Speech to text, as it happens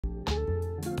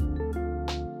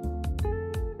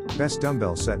Best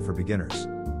dumbbell set for beginners.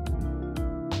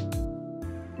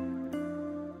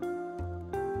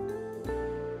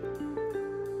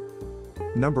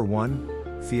 Number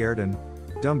 1. Fierden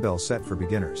Dumbbell Set for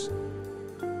Beginners.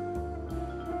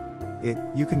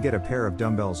 You can get a pair of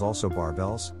dumbbells, also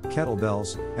barbells,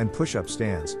 kettlebells, and push-up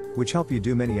stands, which help you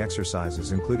do many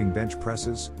exercises including bench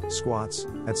presses, squats,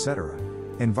 etc.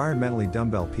 Environmentally,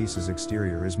 dumbbell piece's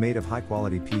exterior is made of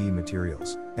high-quality PE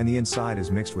materials, and the inside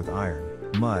is mixed with iron,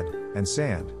 mud, and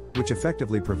sand, which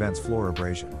effectively prevents floor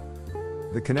abrasion.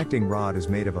 The connecting rod is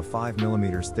made of a 5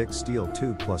 mm thick steel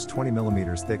tube plus 20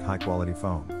 mm thick high-quality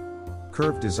foam.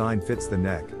 Curved design fits the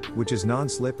neck, which is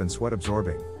non-slip and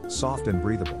sweat-absorbing, soft and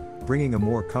breathable, bringing a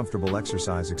more comfortable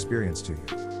exercise experience to you.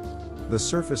 The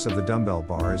surface of the dumbbell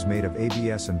bar is made of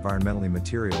ABS environmentally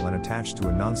material and attached to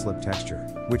a non-slip texture,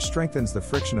 which strengthens the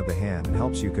friction of the hand and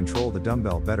helps you control the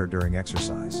dumbbell better during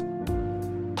exercise.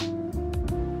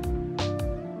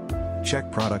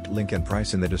 Check product link and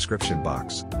price in the description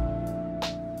box.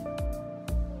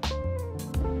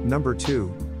 Number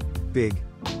 2. Big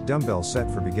Dumbbell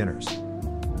Set for Beginners.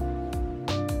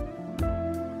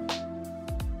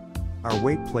 Our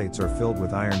weight plates are filled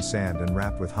with iron sand and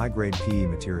wrapped with high-grade PE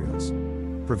materials.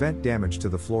 Prevent damage to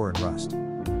the floor and rust.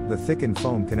 The thickened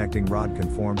foam connecting rod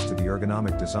conforms to the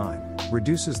ergonomic design,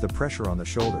 reduces the pressure on the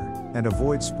shoulder, and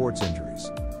avoids sports injuries.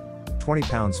 20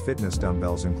 pounds fitness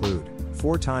dumbbells include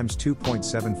 4 x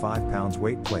 2.75 pounds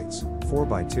weight plates,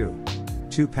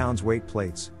 4x2, 2 pounds weight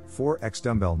plates, 4x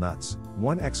dumbbell nuts,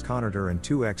 1x conator and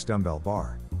 2x dumbbell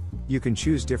bar. You can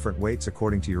choose different weights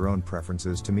according to your own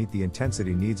preferences to meet the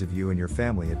intensity needs of you and your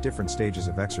family at different stages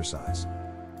of exercise.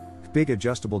 Big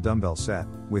adjustable dumbbell set,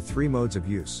 with 3 modes of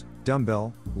use: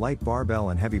 dumbbell, light barbell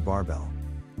and heavy barbell.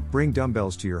 Bring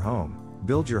dumbbells to your home,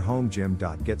 build your home gym.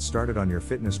 Get started on your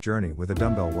fitness journey with a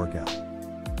dumbbell workout.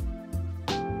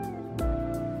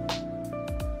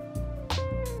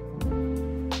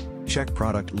 Check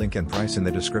product link and price in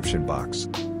the description box.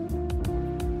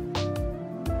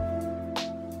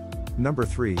 Number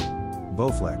 3.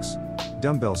 Bowflex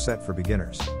Dumbbell Set for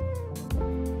Beginners.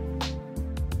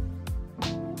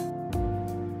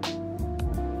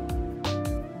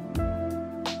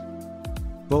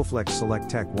 Bowflex Select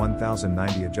Tech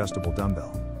 1090 Adjustable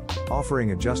Dumbbell.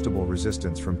 Offering adjustable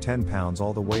resistance from 10 pounds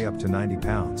all the way up to 90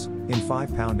 pounds, in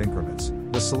 5-pound increments,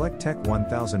 the Select Tech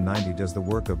 1090 does the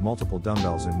work of multiple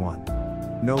dumbbells in one.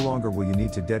 No longer will you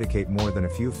need to dedicate more than a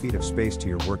few feet of space to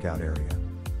your workout area.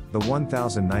 The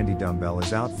 1090 dumbbell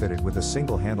is outfitted with a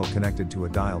single handle connected to a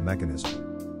dial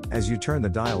mechanism. As you turn the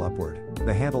dial upward,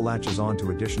 the handle latches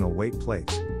onto additional weight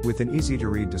plates, with an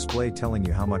easy-to-read display telling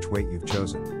you how much weight you've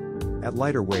chosen. At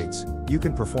lighter weights, you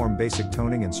can perform basic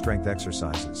toning and strength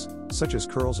exercises, such as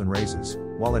curls and raises,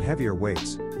 while at heavier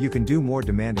weights, you can do more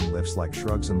demanding lifts like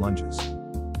shrugs and lunges.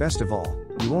 Best of all,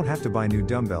 you won't have to buy new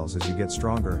dumbbells as you get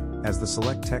stronger, as the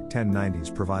Select Tech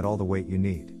 1090s provide all the weight you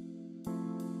need.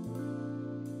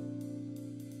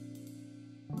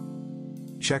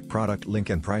 Check product link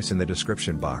and price in the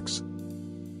description box.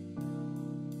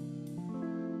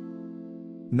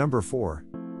 Number 4.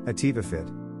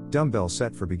 AtivaFit Dumbbell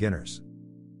Set for Beginners.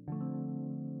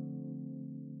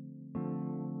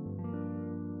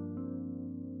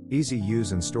 Easy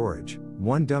use and storage.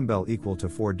 1 dumbbell equal to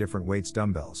 4 different weights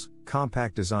dumbbells.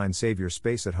 Compact design, save your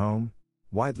space at home.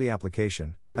 Widely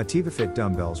application. AtivaFit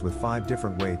dumbbells with 5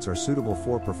 different weights are suitable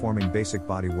for performing basic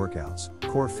body workouts,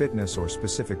 core fitness or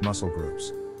specific muscle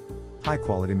groups. High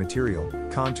quality material,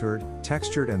 contoured,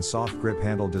 textured and soft grip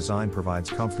handle design provides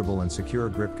comfortable and secure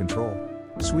grip control.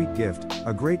 Sweet gift,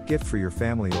 a great gift for your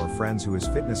family or friends who is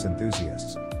fitness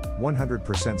enthusiasts.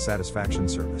 100% satisfaction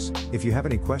service. If you have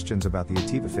any questions about the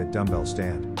AtivaFit dumbbell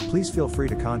stand, please feel free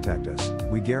to contact us.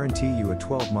 We guarantee you a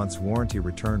 12 months warranty,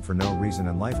 return for no reason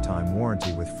and lifetime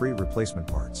warranty with free replacement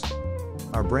parts.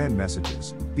 Our brand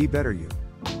messages: be better you.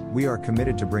 We are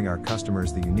committed to bring our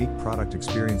customers the unique product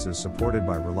experiences supported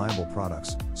by reliable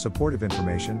products, supportive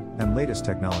information, and latest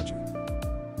technology.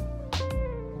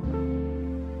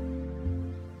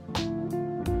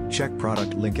 Check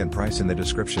product link and price in the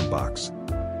description box.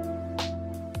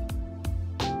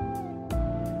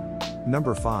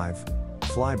 Number 5.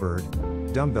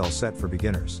 Flybird Dumbbell Set for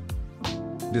Beginners.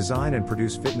 Design and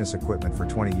produce fitness equipment for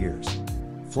 20 years.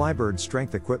 Flybird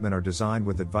strength equipment are designed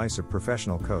with advice of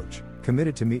professional coach,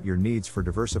 committed to meet your needs for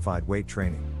diversified weight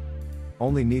training.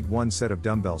 Only need 1 set of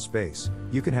dumbbell space,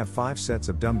 you can have 5 sets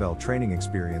of dumbbell training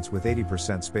experience with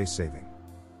 80% space saving.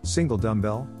 Single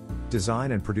dumbbell.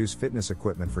 Design and produce fitness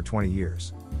equipment for 20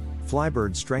 years.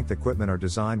 Flybird strength equipment are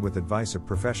designed with advice of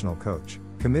professional coach,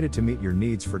 committed to meet your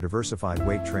needs for diversified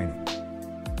weight training.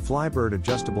 Flybird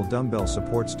adjustable dumbbell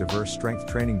supports diverse strength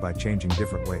training by changing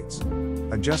different weights.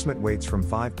 Adjustment weights from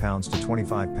 5 pounds to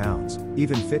 25 pounds,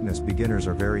 even fitness beginners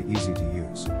are very easy to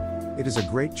use. It is a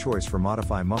great choice for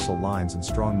modify muscle lines and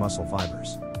strong muscle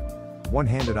fibers.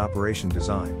 One-handed operation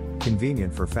design,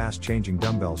 convenient for fast changing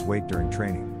dumbbells weight during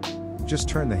training. Just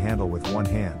turn the handle with one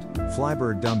hand.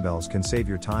 Flybird dumbbells can save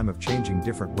your time of changing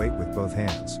different weight with both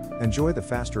hands. Enjoy the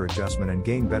faster adjustment and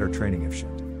gain better training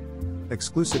efficiency.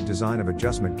 Exclusive design of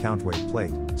adjustment count weight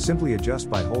plate, simply adjust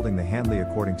by holding the handle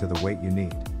according to the weight you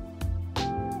need.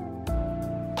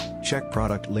 Check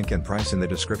product link and price in the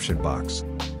description box.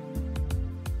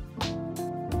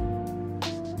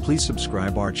 Please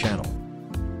subscribe our channel.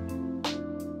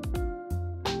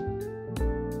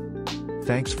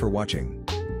 Thanks for watching.